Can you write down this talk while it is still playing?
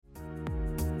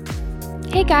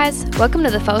Hey guys, welcome to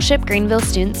the Fellowship Greenville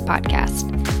Students Podcast.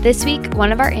 This week,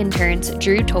 one of our interns,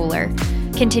 Drew Toller,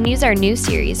 continues our new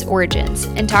series, Origins,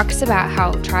 and talks about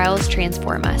how trials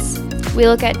transform us. We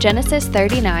look at Genesis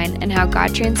 39 and how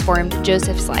God transformed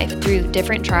Joseph's life through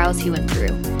different trials he went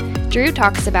through. Drew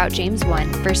talks about James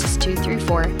 1, verses 2 through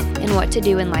 4, and what to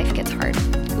do when life gets hard.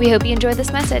 We hope you enjoy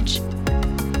this message.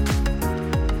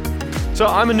 So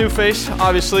I'm a new face,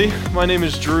 obviously. My name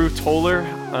is Drew Toller,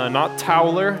 not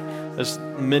Towler, as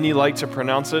many like to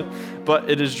pronounce it, but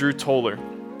it is Drew Toller.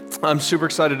 I'm super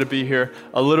excited to be here.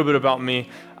 A little bit about me.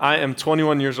 I am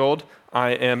 21 years old. I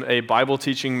am a Bible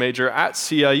teaching major at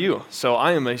CIU. So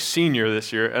I am a senior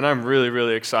this year, and I'm really,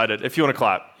 really excited. If you want to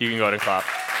clap, you can go ahead and clap.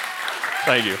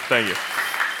 Thank you.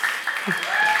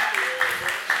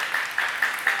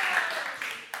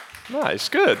 Nice,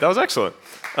 good. That was excellent.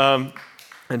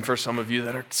 And for some of you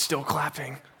that are still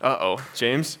clapping,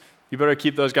 James, you better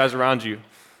keep those guys around you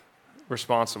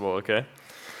responsible, okay?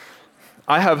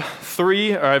 I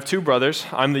have two brothers.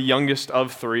 I'm the youngest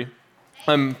of three.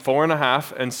 I'm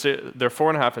 4.5, and they're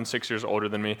 4.5 and 6 years older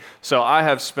than me. So I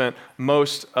have spent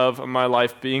most of my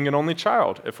life being an only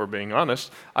child, if we're being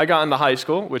honest. I got into high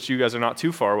school, which you guys are not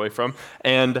too far away from,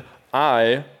 and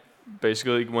I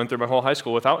basically went through my whole high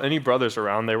school without any brothers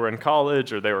around. They were in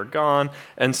college or they were gone,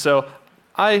 and so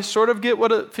I sort of get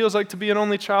what it feels like to be an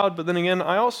only child, but then again,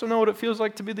 I also know what it feels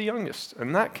like to be the youngest,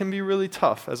 and that can be really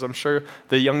tough, as I'm sure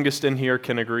the youngest in here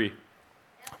can agree.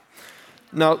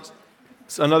 Now,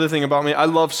 another thing about me, I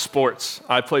love sports.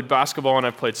 I played basketball and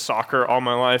I played soccer all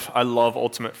my life. I love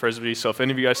ultimate frisbee, so if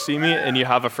any of you guys see me and you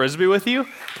have a frisbee with you,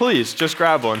 please just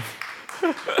grab one.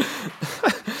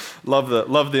 Love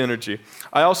the energy.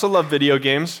 I also love video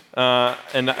games,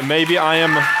 and maybe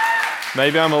I'm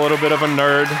a little bit of a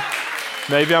nerd.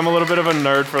 Maybe I'm a little bit of a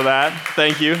nerd for that.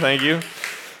 Thank you.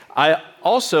 I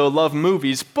also love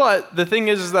movies, but the thing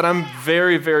is that I'm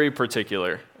very, very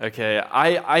particular, okay?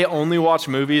 I only watch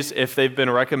movies if they've been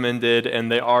recommended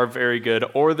and they are very good,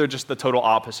 or they're just the total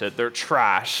opposite. They're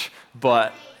trash,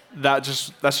 but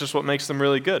that's just what makes them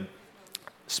really good.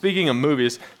 Speaking of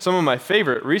movies, some of my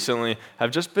favorite recently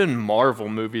have just been Marvel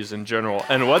movies in general,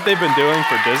 and what they've been doing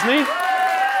for Disney.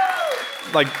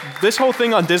 Like, this whole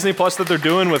thing on Disney Plus that they're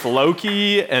doing with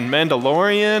Loki and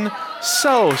Mandalorian,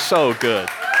 so good.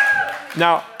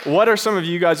 Now, what are some of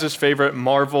you guys' favorite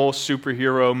Marvel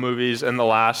superhero movies in the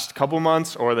last couple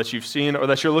months, or that you've seen, or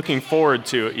that you're looking forward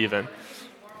to even?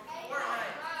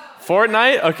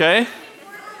 Fortnite? Okay.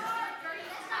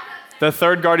 The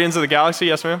third Guardians of the Galaxy?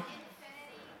 Yes, ma'am?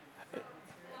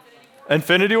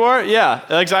 Infinity War? Yeah,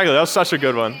 exactly. That was such a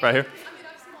good one right here.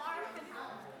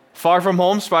 Far From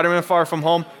Home, Spider-Man Far From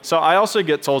Home. So I also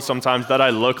get told sometimes that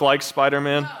I look like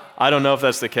Spider-Man. I don't know if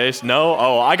that's the case. No?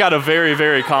 Oh, I got a very,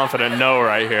 very confident no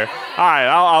right here. All right,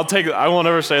 I'll take it. I won't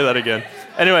ever say that again.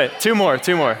 Anyway, two more.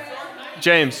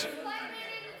 James.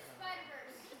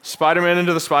 Spider-Man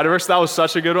Into the Spider-Verse. That was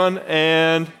such a good one.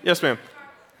 And yes, ma'am.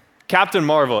 Captain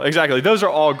Marvel. Exactly. Those are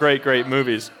all great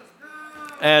movies.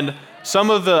 And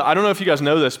some of I don't know if you guys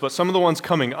know this, but some of the ones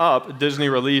coming up, Disney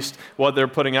released what they're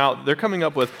putting out. They're coming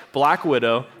up with Black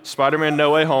Widow, Spider-Man No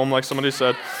Way Home, like somebody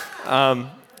said,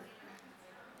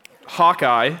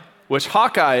 Hawkeye, which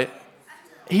Hawkeye,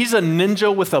 he's a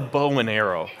ninja with a bow and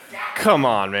arrow. Come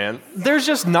on, man. There's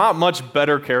just not much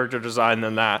better character design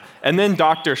than that. And then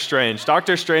Doctor Strange.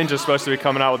 Doctor Strange is supposed to be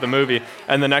coming out with a movie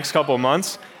in the next couple of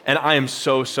months, and I am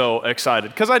so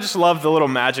excited because I just love the little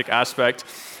magic aspect.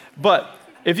 But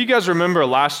if you guys remember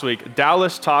last week,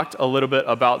 Dallas talked a little bit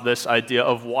about this idea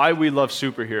of why we love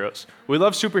superheroes. We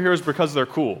love superheroes because they're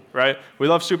cool, right? We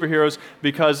love superheroes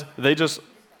because they just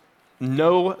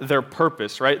know their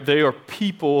purpose, right? They are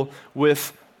people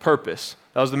with purpose.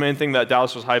 That was the main thing that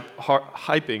Dallas was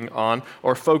hyping on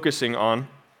or focusing on,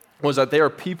 was that they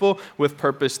are people with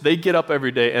purpose. They get up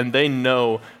every day and they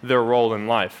know their role in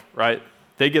life, right?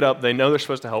 They get up, they know they're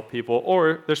supposed to help people,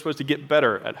 or they're supposed to get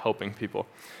better at helping people.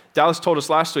 Dallas told us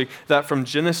last week that from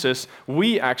Genesis,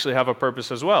 we actually have a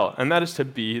purpose as well, and that is to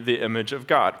be the image of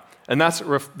God. And that's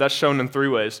shown in three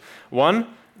ways. One,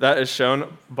 that is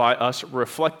shown by us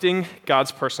reflecting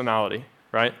God's personality,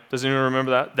 right? Does anyone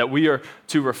remember that? That we are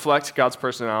to reflect God's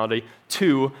personality.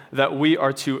 Two, that we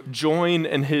are to join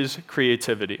in his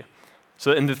creativity.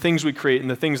 So in the things we create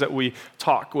and the things that we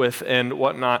talk with and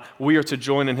whatnot, we are to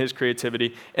join in his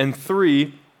creativity. And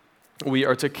three, we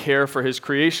are to care for his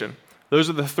creation. Those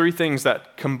are the three things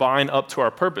that combine up to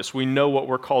our purpose. We know what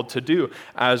we're called to do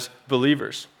as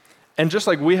believers. And just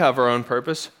like we have our own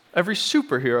purpose, every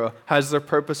superhero has their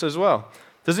purpose as well.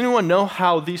 Does anyone know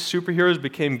how these superheroes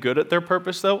became good at their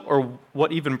purpose, though, or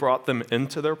what even brought them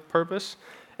into their purpose?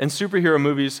 In superhero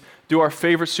movies, do our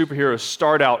favorite superheroes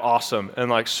start out awesome and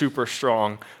like super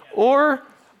strong? Or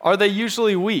are they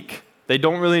usually weak? They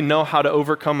don't really know how to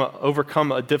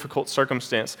overcome a difficult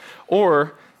circumstance.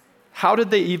 Or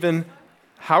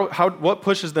what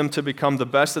pushes them to become the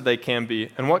best that they can be?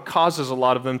 And what causes a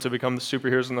lot of them to become the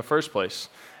superheroes in the first place?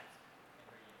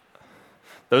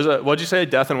 What'd you say,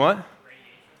 death and what?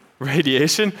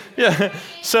 Radiation? Yeah.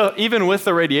 So even with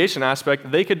the radiation aspect,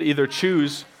 they could either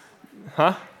choose,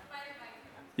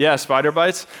 Yeah, spider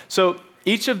bites. So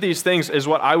each of these things is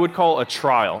what I would call a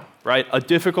trial, right? A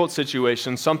difficult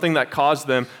situation, something that caused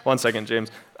them, one second, James,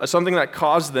 something that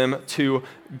caused them to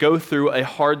go through a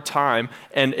hard time,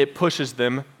 and it pushes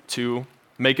them to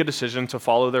make a decision to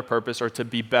follow their purpose or to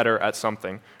be better at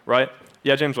something, right?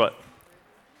 Yeah, James, what?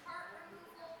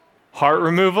 Heart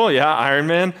removal, yeah, Iron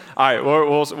Man. All right,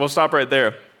 we'll stop right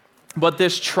there. But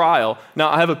this trial, now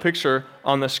I have a picture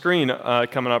on the screen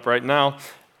coming up right now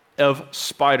of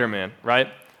Spider-Man, right?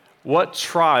 What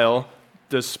trial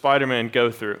does Spider-Man go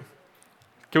through?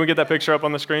 Can we get that picture up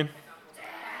on the screen?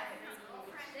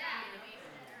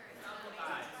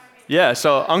 Yeah,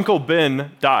 so Uncle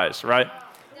Ben dies, right?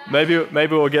 Maybe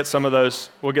we'll get some of those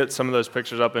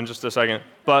pictures up in just a second.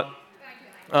 But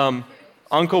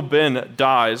Uncle Ben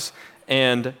dies,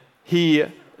 and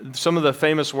some of the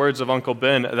famous words of Uncle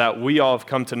Ben that we all have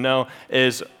come to know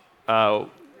is,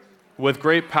 with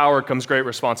great power comes great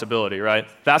responsibility, right?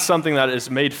 That's something that is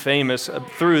made famous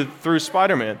through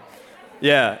Spider-Man.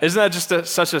 Yeah, isn't that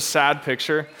just such a sad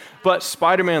picture? But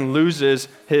Spider-Man loses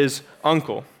his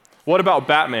uncle. What about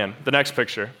Batman? The next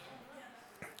picture.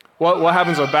 What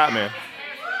happens with Batman?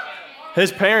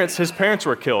 His parents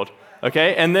were killed.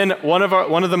 Okay, and then one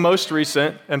of the most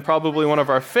recent and probably one of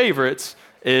our favorites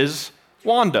is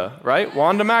Wanda, right?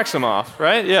 Wanda Maximoff,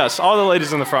 right? Yes, all the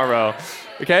ladies in the front row.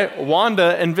 Okay,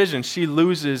 Wanda and Vision, she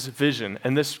loses vision,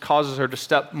 and this causes her to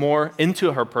step more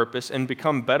into her purpose and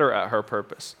become better at her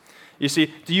purpose. You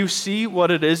see, do you see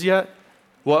what it is yet?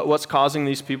 What's causing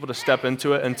these people to step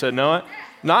into it and to know it?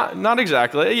 Not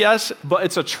exactly, yes, but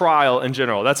it's a trial in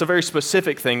general. That's a very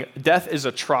specific thing. Death is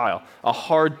a trial, a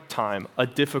hard time, a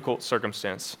difficult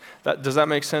circumstance. Does that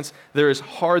make sense? There is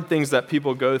hard things that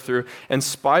people go through, and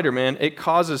Spider-Man, it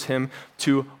causes him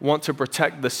to want to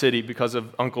protect the city because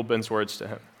of Uncle Ben's words to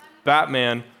him.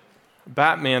 Batman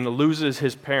loses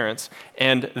his parents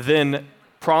and then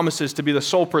promises to be the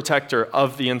sole protector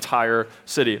of the entire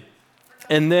city.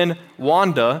 And then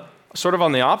Wanda, sort of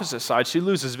on the opposite side, she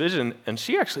loses vision, and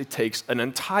she actually takes an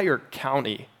entire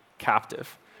county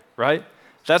captive, right?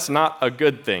 That's not a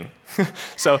good thing.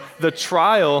 So the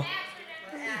trial,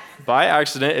 by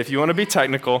accident, if you want to be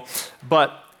technical,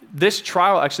 but this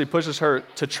trial actually pushes her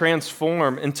to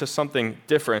transform into something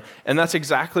different. And that's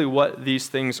exactly what these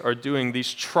things are doing.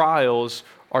 These trials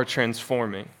are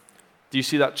transforming. Do you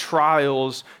see that?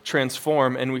 Trials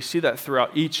transform, and we see that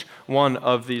throughout each one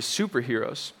of these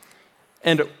superheroes.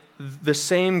 And the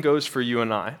same goes for you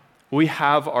and I. We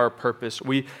have our purpose.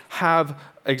 We have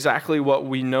exactly what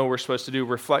we know we're supposed to do,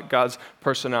 reflect God's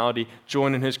personality,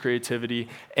 join in his creativity,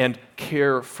 and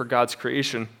care for God's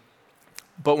creation.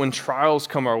 But when trials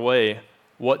come our way,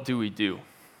 what do we do?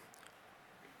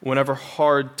 Whenever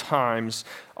hard times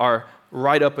are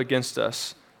right up against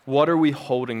us, what are we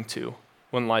holding to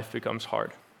when life becomes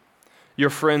hard? Your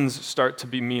friends start to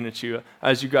be mean at you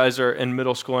as you guys are in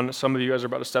middle school, and some of you guys are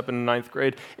about to step into ninth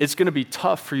grade. It's going to be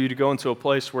tough for you to go into a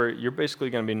place where you're basically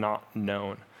going to be not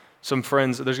known. Some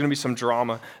friends, there's going to be some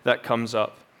drama that comes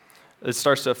up. It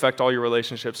starts to affect all your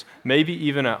relationships. Maybe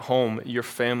even at home, your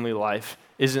family life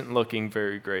isn't looking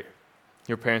very great.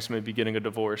 Your parents may be getting a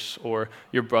divorce, or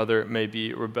your brother may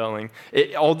be rebelling.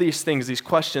 All these things, these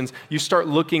questions, you start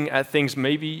looking at things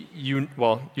you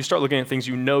start looking at things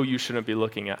you know you shouldn't be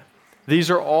looking at.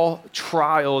 These are all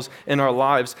trials in our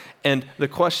lives, and the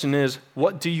question is,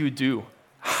 what do you do?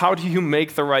 How do you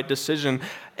make the right decision,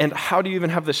 and how do you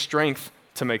even have the strength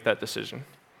to make that decision?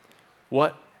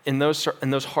 What, in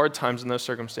those hard times, in those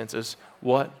circumstances,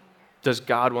 what does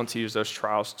God want to use those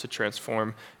trials to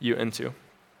transform you into?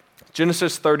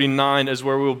 Genesis 39 is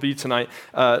where we'll be tonight,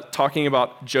 talking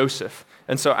about Joseph.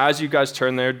 And so as you guys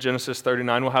turn there, Genesis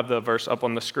 39, we'll have the verse up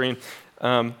on the screen.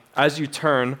 As you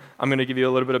turn, I'm going to give you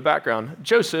a little bit of background.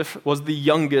 Joseph was the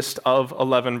youngest of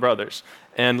 11 brothers.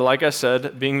 And like I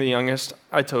said, being the youngest,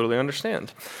 I totally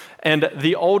understand. And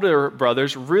the older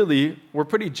brothers really were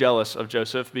pretty jealous of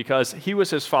Joseph because he was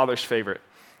his father's favorite.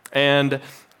 And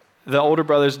the older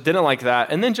brothers didn't like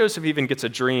that. And then Joseph even gets a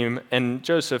dream, and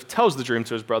Joseph tells the dream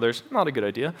to his brothers, not a good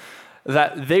idea,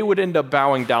 that they would end up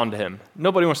bowing down to him.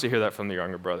 Nobody wants to hear that from the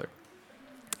younger brother.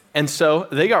 And so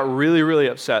they got really, really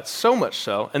upset, so much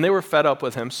so, and they were fed up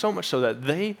with him, so much so that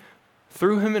they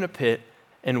threw him in a pit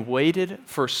and waited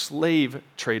for slave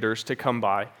traders to come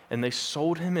by, and they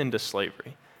sold him into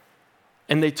slavery.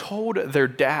 And they told their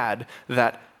dad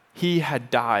that he had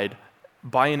died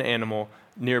by an animal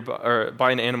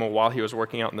while he was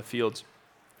working out in the fields.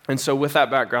 And so with that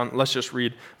background, let's just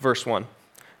read verse 1.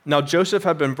 Now Joseph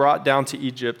had been brought down to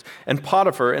Egypt, and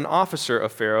Potiphar, an officer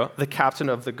of Pharaoh, the captain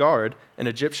of the guard, an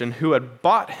Egyptian, who had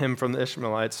bought him from the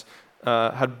Ishmaelites,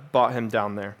 had bought him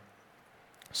down there.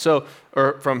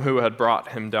 Or from who had brought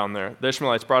him down there. The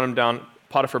Ishmaelites brought him down.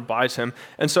 Potiphar buys him.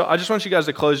 And so I just want you guys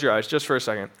to close your eyes just for a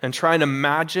second and try and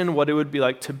imagine what it would be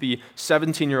like to be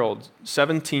 17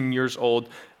 years old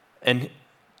and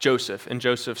Joseph in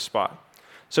Joseph's spot.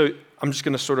 So I'm just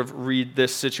going to sort of read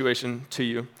this situation to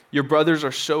you. Your brothers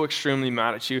are so extremely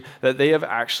mad at you that they have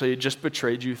actually just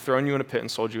betrayed you, thrown you in a pit, and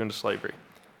sold you into slavery.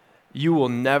 You will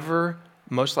never,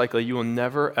 most likely, you will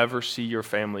never ever see your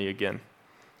family again.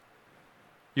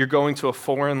 You're going to a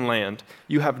foreign land.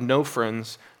 You have no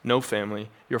friends, no family.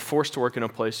 You're forced to work in a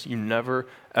place you never,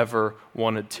 ever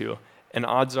wanted to. And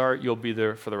odds are you'll be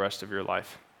there for the rest of your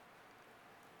life.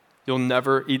 You'll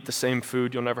never eat the same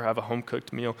food. You'll never have a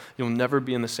home-cooked meal. You'll never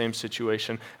be in the same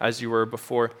situation as you were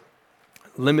before.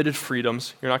 Limited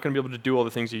freedoms. You're not going to be able to do all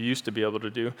the things you used to be able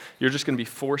to do. You're just going to be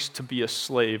forced to be a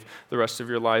slave the rest of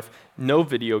your life. No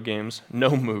video games,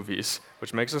 no movies,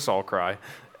 which makes us all cry.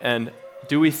 And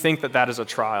do we think that that is a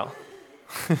trial?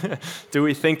 Do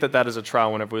we think that that is a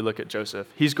trial whenever we look at Joseph?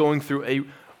 He's going through a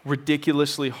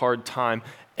ridiculously hard time.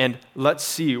 And let's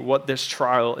see what this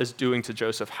trial is doing to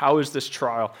Joseph. How is this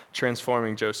trial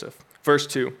transforming Joseph? Verse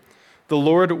 2, the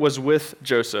Lord was with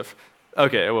Joseph.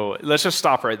 Okay, wait, let's just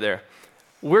stop right there.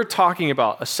 We're talking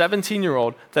about a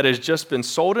 17-year-old that has just been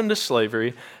sold into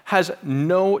slavery, has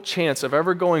no chance of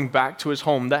ever going back to his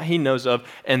home that he knows of,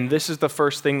 and this is the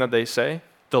first thing that they say,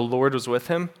 the Lord was with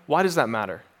him. Why does that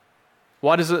matter?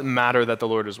 Why does it matter that the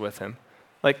Lord is with him?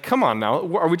 Like, come on now,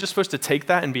 are we just supposed to take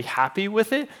that and be happy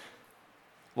with it?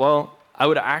 Well, I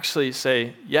would actually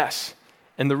say yes.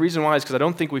 And the reason why is because I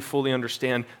don't think we fully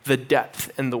understand the depth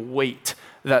and the weight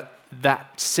that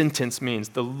that sentence means.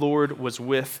 The Lord was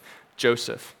with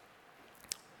Joseph.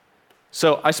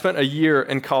 So I spent a year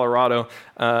in Colorado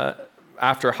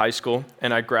after high school,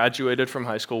 and I graduated from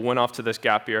high school, went off to this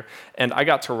gap year, and I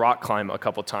got to rock climb a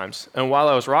couple times. And while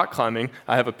I was rock climbing,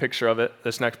 I have a picture of it,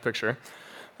 this next picture.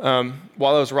 While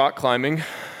I was rock climbing,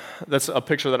 that's a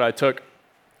picture that I took.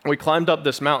 We climbed up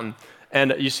this mountain,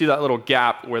 and you see that little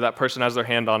gap where that person has their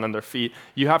hand on their feet.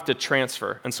 You have to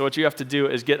transfer. And so what you have to do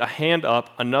is get a hand up,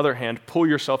 another hand, pull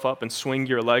yourself up, and swing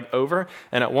your leg over.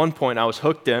 And at one point, I was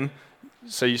hooked in.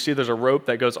 So you see there's a rope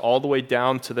that goes all the way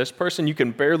down to this person. You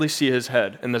can barely see his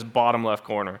head in this bottom left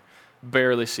corner.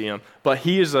 Barely see him. But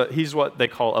he's what they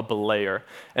call a belayer.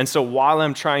 And so while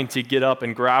I'm trying to get up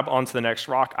and grab onto the next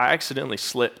rock, I accidentally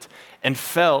slipped and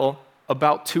fell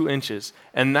about 2 inches.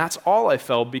 And that's all I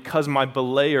felt because my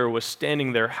belayer was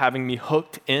standing there having me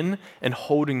hooked in and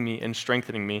holding me and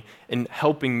strengthening me and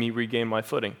helping me regain my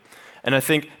footing. And I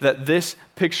think that this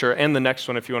picture and the next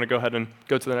one, if you want to go ahead and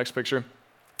go to the next picture,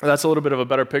 that's a little bit of a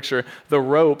better picture. The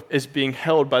rope is being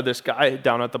held by this guy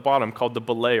down at the bottom called the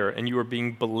belayer, and you are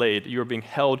being belayed. You are being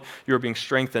held. You are being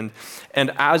strengthened.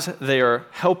 And as they are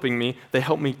helping me, they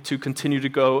help me to continue to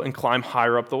go and climb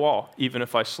higher up the wall, even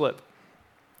if I slip.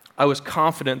 I was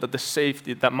confident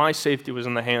that my safety was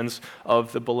in the hands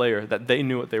of the belayer, that they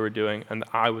knew what they were doing, and that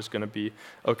I was going to be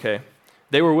okay.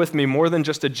 They were with me more than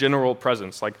just a general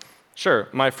presence. Like, sure,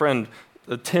 my friend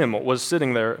Tim was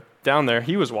sitting there, down there,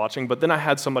 he was watching, but then I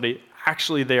had somebody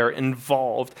actually there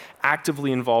involved,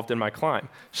 actively involved in my climb,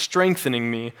 strengthening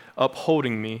me,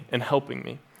 upholding me, and helping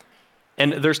me.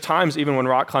 And there's times, even when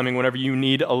rock climbing, whenever you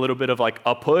need a little bit of like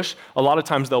a push, a lot of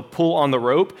times they'll pull on the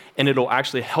rope and it'll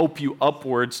actually help you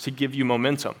upwards to give you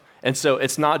momentum. And so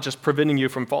it's not just preventing you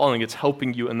from falling, it's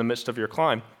helping you in the midst of your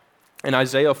climb. In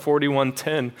Isaiah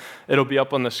 41:10, it'll be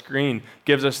up on the screen,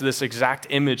 gives us this exact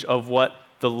image of what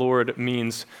the Lord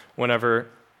means whenever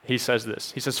he says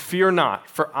this. He says, "Fear not,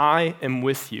 for I am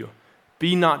with you.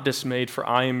 Be not dismayed, for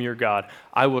I am your God.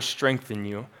 I will strengthen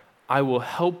you. I will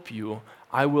help you.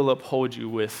 I will uphold you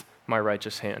with my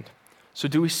righteous hand." So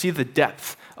do we see the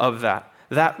depth of that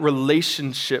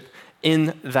relationship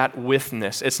in that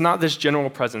withness? It's not this general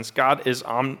presence. God is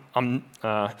omniscient,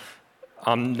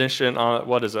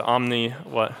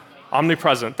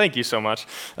 omnipresent. Thank you so much.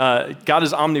 God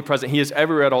is omnipresent. He is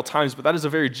everywhere at all times, but that is a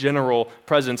very general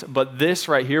presence. But this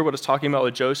right here, what it's talking about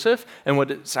with Joseph and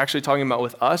what it's actually talking about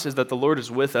with us is that the Lord is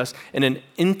with us in an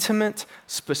intimate,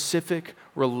 specific,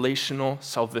 relational,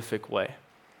 salvific way.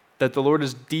 that the Lord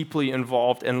is deeply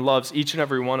involved and loves each and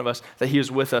every one of us, that he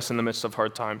is with us in the midst of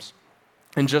hard times.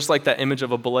 And just like that image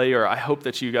of a belayer, I hope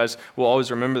that you guys will always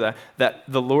remember that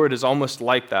the Lord is almost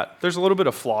like that. There's a little bit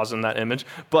of flaws in that image,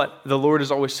 but the Lord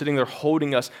is always sitting there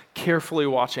holding us, carefully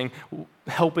watching,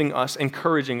 helping us,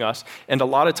 encouraging us. And a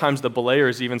lot of times the belayer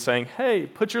is even saying, hey,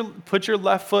 put your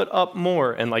left foot up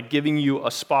more, and like giving you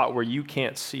a spot where you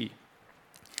can't see.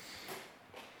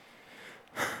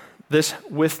 This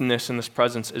withness and this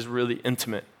presence is really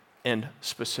intimate and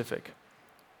specific.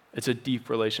 It's a deep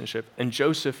relationship. And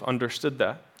Joseph understood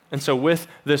that. And so with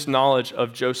this knowledge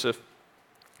of Joseph,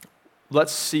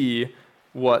 let's see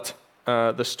what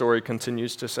the story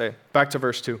continues to say. Back to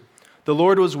verse 2. The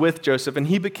Lord was with Joseph, and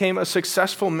he became a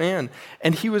successful man,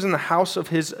 and he was in the house of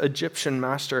his Egyptian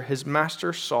master. His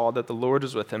master saw that the Lord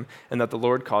was with him, and that the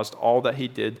Lord caused all that he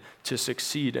did to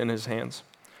succeed in his hands.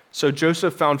 So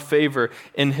Joseph found favor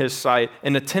in his sight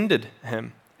and attended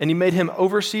him. And he made him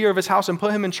overseer of his house and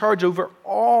put him in charge over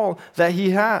all that he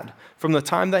had. From the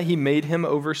time that he made him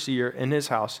overseer in his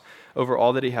house over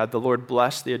all that he had, the Lord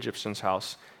blessed the Egyptian's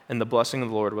house, and the blessing of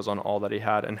the Lord was on all that he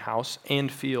had in house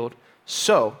and field.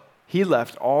 So he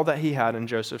left all that he had in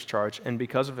Joseph's charge, and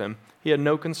because of him, he had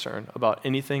no concern about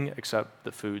anything except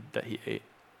the food that he ate.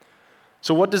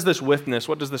 So what does this witness,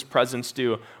 what does this presence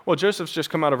do? Well, Joseph's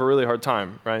just come out of a really hard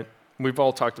time, right? We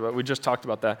just talked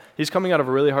about that. He's coming out of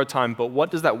a really hard time, but what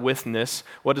does that witness,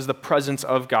 what does the presence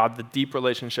of God, the deep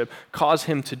relationship, cause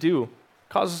him to do?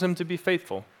 Causes him to be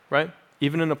faithful, right?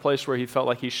 Even in a place where he felt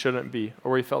like he shouldn't be,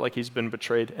 or where he felt like he's been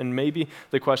betrayed. And maybe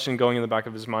the question going in the back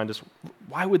of his mind is,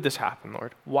 why would this happen,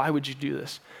 Lord? Why would you do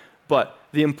this? But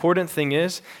the important thing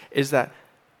is that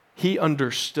he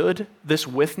understood this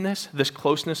witness, this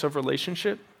closeness of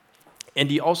relationship,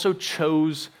 and he also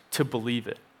chose to believe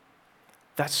it.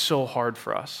 That's so hard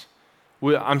for us.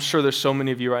 I'm sure there's so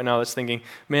many of you right now that's thinking,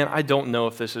 man, I don't know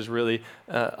if this is really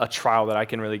a trial that I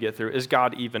can really get through. Is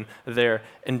God even there?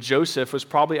 And Joseph was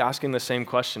probably asking the same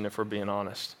question, if we're being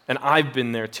honest. And I've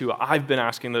been there too. I've been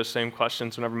asking those same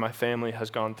questions whenever my family has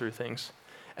gone through things.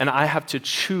 And I have to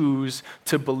choose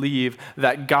to believe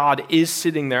that God is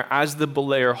sitting there as the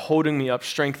belayer, holding me up,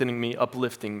 strengthening me,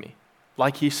 uplifting me,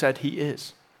 like he said he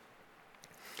is.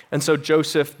 And so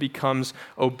Joseph becomes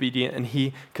obedient, and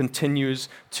he continues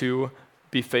to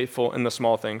be faithful in the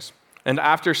small things. And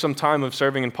after some time of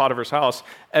serving in Potiphar's house,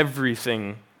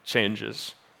 everything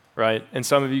changes, right? And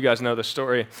some of you guys know the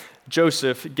story.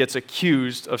 Joseph gets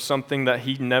accused of something that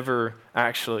he never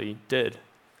actually did.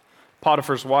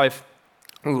 Potiphar's wife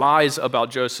lies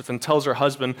about Joseph and tells her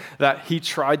husband that he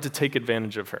tried to take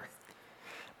advantage of her.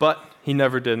 But he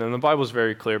never did, and the Bible is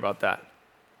very clear about that.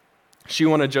 She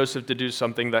wanted Joseph to do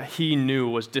something that he knew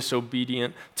was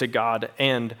disobedient to God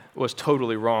and was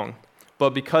totally wrong.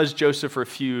 But because Joseph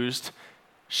refused,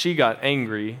 she got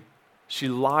angry. She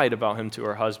lied about him to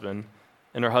her husband,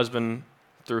 and her husband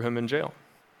threw him in jail.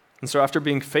 And so after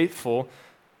being faithful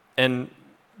and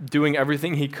doing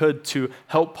everything he could to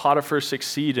help Potiphar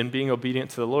succeed in being obedient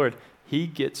to the Lord, he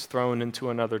gets thrown into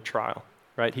another trial,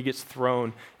 right? He gets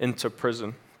thrown into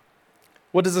prison.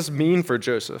 What does this mean for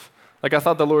Joseph? Like, I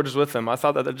thought the Lord is with him. I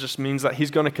thought that just means that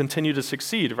he's going to continue to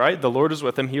succeed, right? The Lord is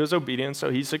with him. He was obedient, so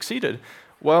he succeeded.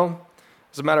 Well,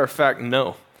 as a matter of fact,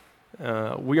 no.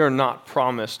 We are not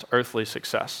promised earthly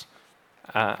success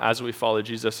as we follow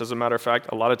Jesus. As a matter of fact,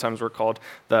 a lot of times we're called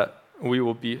that we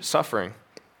will be suffering.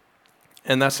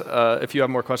 And that's, if you have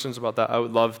more questions about that, I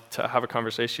would love to have a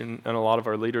conversation, and a lot of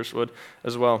our leaders would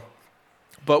as well.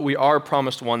 But we are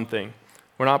promised one thing.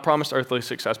 We're not promised earthly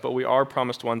success, but we are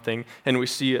promised one thing, and we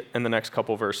see it in the next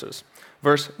couple verses.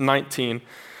 Verse 19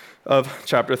 of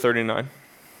chapter 39.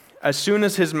 As soon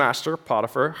as his master,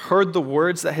 Potiphar, heard the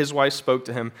words that his wife spoke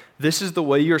to him, "This is the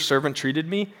way your servant treated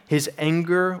me," his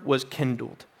anger was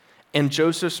kindled. And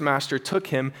Joseph's master took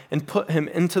him and put him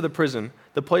into the prison,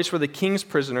 the place where the king's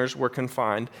prisoners were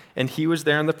confined, and he was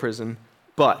there in the prison.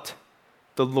 But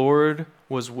the Lord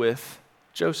was with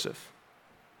Joseph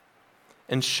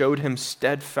and showed him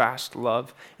steadfast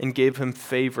love and gave him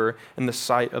favor in the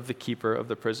sight of the keeper of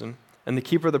the prison. And the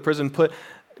keeper of the prison put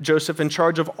Joseph in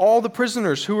charge of all the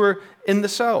prisoners who were in the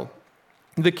cell.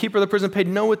 The keeper of the prison paid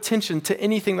no attention to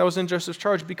anything that was in Joseph's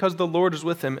charge because the Lord was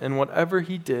with him, and whatever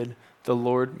he did, the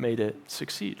Lord made it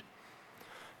succeed.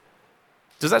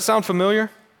 Does that sound familiar?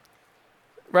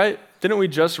 Right? Didn't we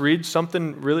just read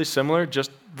something really similar, just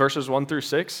verses 1 through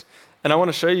 6? And I want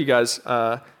to show you guys,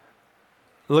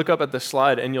 look up at the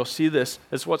slide, and you'll see this.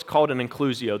 It's what's called an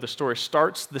inclusio. The story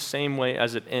starts the same way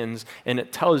as it ends, and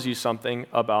it tells you something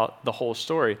about the whole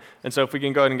story. And so if we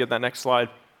can go ahead and get that next slide.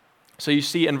 So you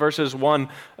see in verses 1,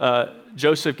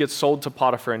 Joseph gets sold to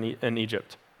Potiphar in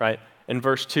Egypt. right? In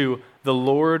verse 2, the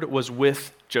Lord was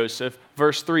with Joseph.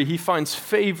 Verse 3, he finds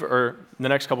favor, or the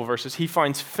next couple verses, he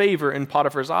finds favor in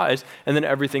Potiphar's eyes, and then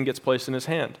everything gets placed in his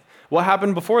hand. What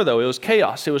happened before, though? It was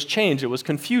chaos, it was change, it was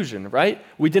confusion, right?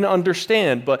 We didn't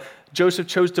understand, but Joseph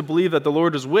chose to believe that the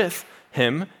Lord was with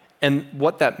him, and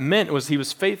what that meant was he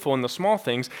was faithful in the small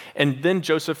things, and then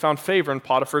Joseph found favor in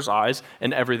Potiphar's eyes,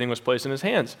 and everything was placed in his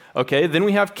hands. Okay, then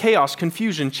we have chaos,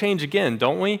 confusion, change again,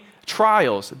 don't we?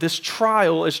 Trials. This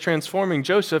trial is transforming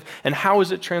Joseph, and how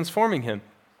is it transforming him?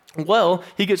 Well,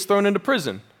 he gets thrown into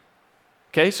prison.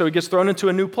 Okay, so he gets thrown into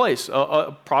a new place,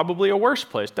 probably a worse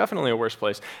place, definitely a worse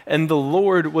place. And the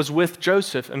Lord was with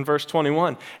Joseph in verse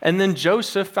 21. And then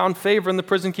Joseph found favor in the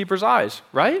prison keeper's eyes,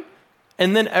 right?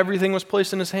 And then everything was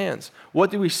placed in his hands. What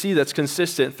do we see that's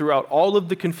consistent throughout all of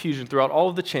the confusion, throughout all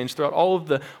of the change, throughout all of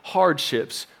the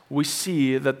hardships? We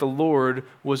see that the Lord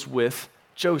was with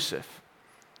Joseph.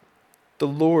 The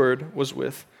Lord was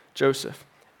with Joseph.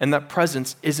 And that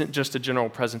presence isn't just a general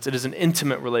presence. It is an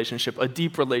intimate relationship, a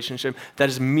deep relationship that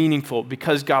is meaningful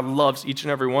because God loves each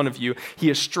and every one of you. He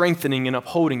is strengthening and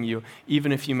upholding you,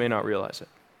 even if you may not realize it.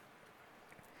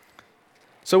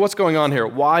 So what's going on here?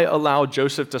 Why allow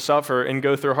Joseph to suffer and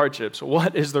go through hardships?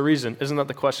 What is the reason? Isn't that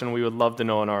the question we would love to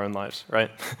know in our own lives, right?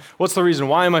 What's the reason?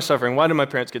 Why am I suffering? Why did my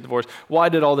parents get divorced? Why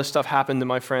did all this stuff happen to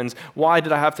my friends? Why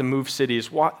did I have to move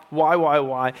cities?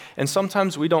 Why? And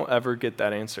sometimes we don't ever get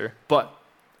that answer. But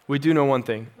we do know one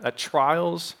thing, that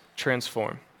trials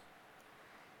transform.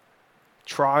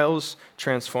 Trials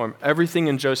transform. Everything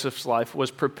in Joseph's life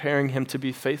was preparing him to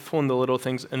be faithful in the little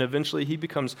things, and eventually he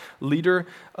becomes a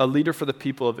leader for the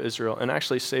people of Israel and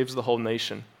actually saves the whole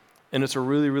nation. And it's a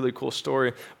really, really cool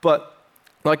story. But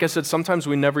like I said, sometimes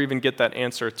we never even get that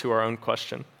answer to our own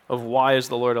question of why is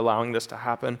the Lord allowing this to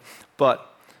happen.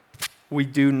 But we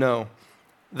do know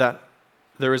that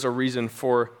there is a reason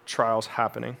for trials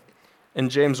happening. In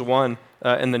James 1,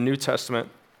 in the New Testament,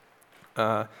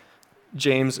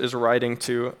 James is writing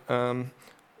to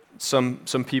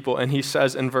some people, and he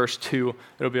says in verse 2,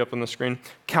 it'll be up on the screen,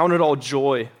 "Count it all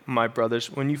joy, my brothers,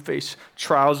 when you face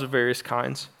trials of various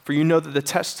kinds, for you know that the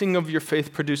testing of your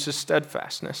faith produces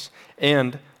steadfastness,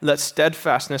 and let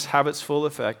steadfastness have its full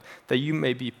effect, that you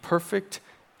may be perfect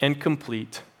and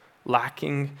complete,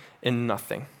 lacking in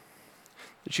nothing."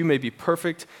 That you may be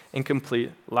perfect and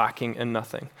complete, lacking in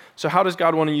nothing. So how does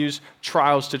God want to use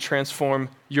trials to transform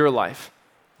your life?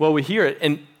 Well, we hear it,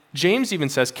 and James even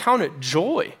says, count it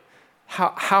joy.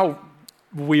 How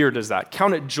weird is that?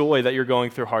 Count it joy that you're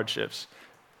going through hardships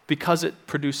because it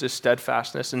produces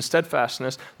steadfastness, and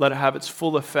steadfastness, let it have its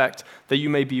full effect that you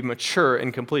may be mature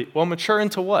and complete. Well, mature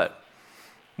into what?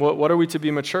 What are we to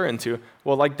be mature into?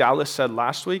 Well, like Dallas said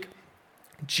last week,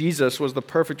 Jesus was the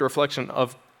perfect reflection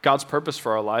of God's purpose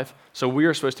for our life, so we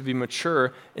are supposed to be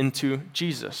mature into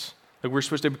Jesus. Like we're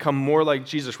supposed to become more like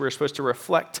Jesus. We're supposed to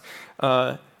reflect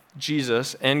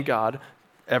Jesus and God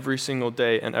every single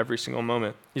day and every single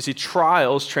moment. You see,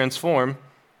 trials transform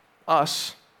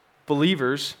us,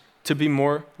 believers, to be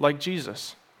more like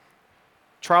Jesus.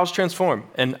 Trials transform,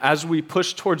 and as we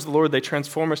push towards the Lord, they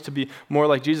transform us to be more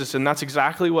like Jesus, and that's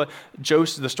exactly what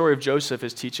the story of Joseph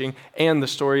is teaching, and the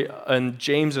story in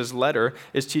James's letter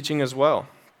is teaching as well.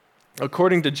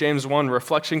 According to James 1,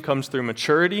 reflection comes through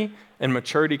maturity, and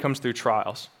maturity comes through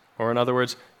trials. Or in other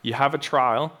words, you have a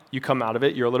trial, you come out of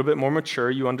it, you're a little bit more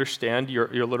mature, you understand, you're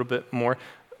a little bit more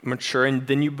mature, and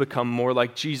then you become more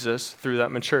like Jesus through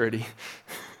that maturity.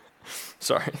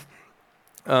 Sorry.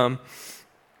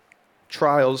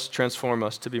 Trials transform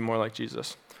us to be more like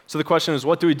Jesus. So the question is,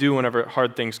 what do we do whenever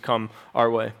hard things come our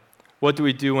way? What do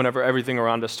we do whenever everything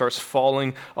around us starts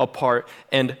falling apart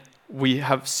and we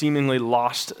have seemingly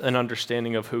lost an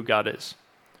understanding of who God is?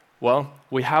 Well,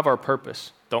 we have our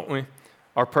purpose, don't we?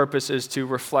 Our purpose is to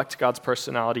reflect God's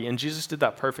personality, and Jesus did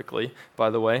that perfectly, by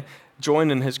the way. Join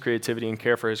in his creativity and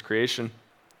care for his creation.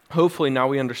 Hopefully now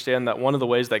we understand that one of the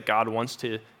ways that God wants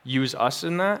to use us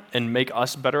in that and make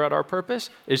us better at our purpose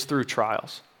is through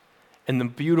trials. And the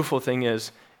beautiful thing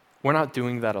is, we're not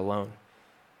doing that alone.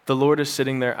 The Lord is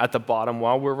sitting there at the bottom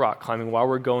while we're rock climbing, while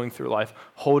we're going through life,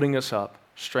 holding us up,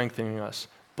 strengthening us,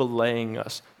 belaying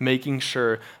us, making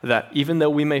sure that even though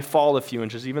we may fall a few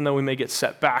inches, even though we may get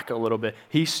set back a little bit,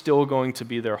 he's still going to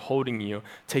be there holding you,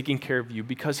 taking care of you,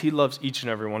 because he loves each and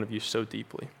every one of you so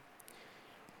deeply.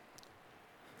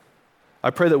 I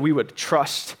pray that we would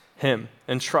trust him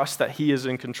and trust that he is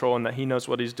in control and that he knows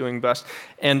what he's doing best,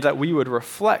 and that we would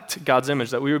reflect God's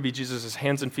image, that we would be Jesus'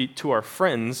 hands and feet to our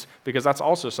friends, because that's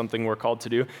also something we're called to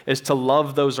do, is to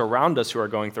love those around us who are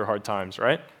going through hard times,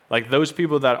 right? Like those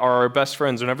people that are our best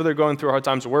friends, whenever they're going through hard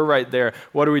times, we're right there.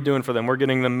 What are we doing for them? We're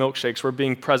getting them milkshakes. We're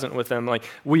being present with them. Like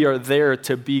we are there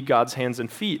to be God's hands and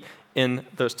feet in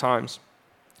those times.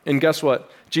 And guess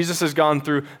what? Jesus has gone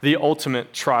through the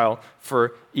ultimate trial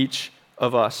for each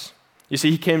of us. You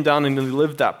see, he came down and he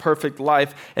lived that perfect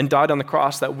life and died on the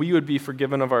cross that we would be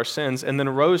forgiven of our sins, and then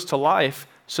rose to life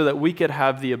so that we could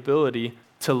have the ability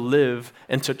to live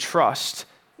and to trust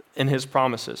in his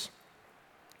promises.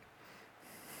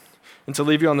 And to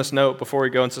leave you on this note, before we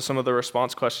go into some of the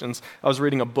response questions, I was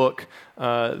reading a book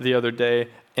the other day,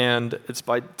 and it's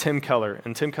by Tim Keller.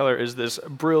 And Tim Keller is this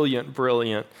brilliant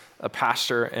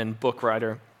pastor and book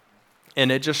writer. And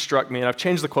it just struck me, and I've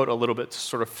changed the quote a little bit to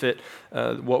sort of fit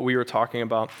what we were talking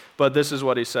about. But this is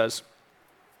what he says: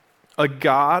 "A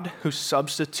God who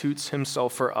substitutes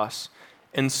himself for us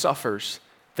and suffers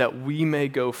that we may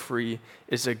go free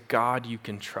is a God you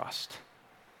can trust."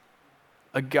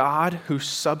 A God who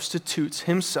substitutes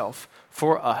himself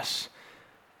for us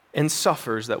and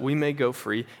suffers that we may go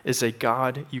free is a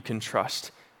God you can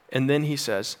trust. And then he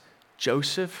says,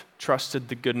 Joseph trusted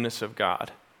the goodness of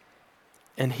God,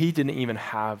 and he didn't even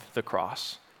have the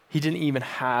cross. He didn't even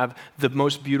have the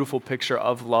most beautiful picture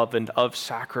of love and of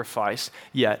sacrifice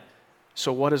yet.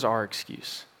 So what is our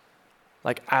excuse?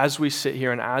 Like as we sit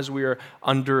here and as we are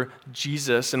under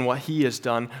Jesus and what he has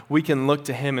done, we can look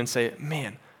to him and say,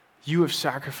 man, you have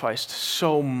sacrificed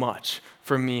so much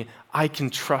for me. I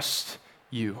can trust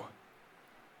you.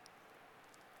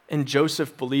 And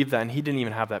Joseph believed that, and he didn't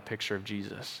even have that picture of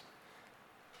Jesus.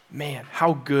 Man,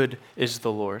 how good is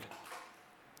the Lord?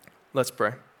 Let's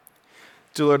pray.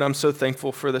 Dear Lord, I'm so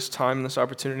thankful for this time and this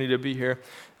opportunity to be here.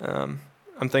 I'm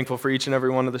thankful for each and every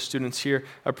one of the students here.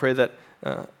 I pray that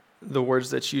the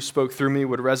words that you spoke through me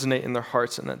would resonate in their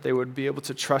hearts, and that they would be able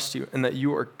to trust you, and that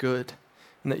you are good,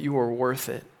 and that you are worth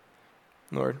it.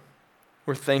 Lord,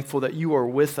 we're thankful that you are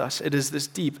with us. It is this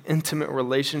deep, intimate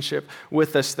relationship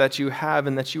with us that you have,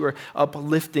 and that you are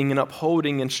uplifting and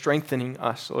upholding and strengthening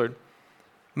us, Lord.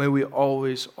 May we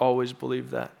always, always believe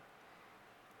that.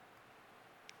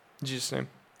 In Jesus' name,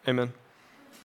 amen.